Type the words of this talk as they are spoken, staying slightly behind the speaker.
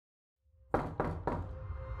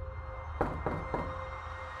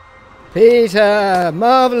Peter,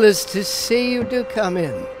 marvellous to see you. Do come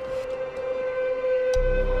in.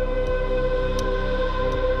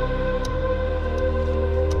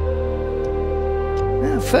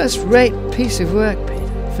 First-rate piece of work,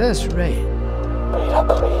 Peter. First-rate. Peter,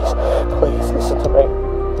 please listen to me.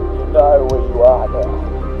 You know where you are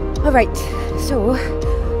now. All right, so,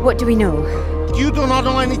 what do we know? You do not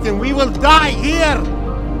know anything. We will die here.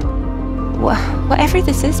 Whatever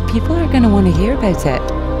this is, people are going to want to hear about it.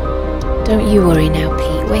 Don't you worry now,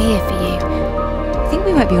 Pete. We're here for you. I think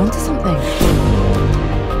we might be onto something.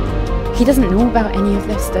 He doesn't know about any of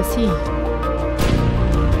this, does he?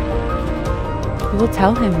 You will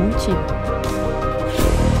tell him, won't you?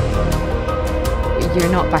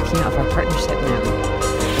 You're not backing out of our partnership now.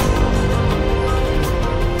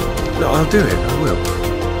 No, I'll do it. I will.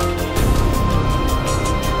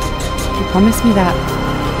 You promise me that?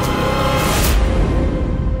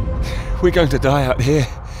 We're going to die out here.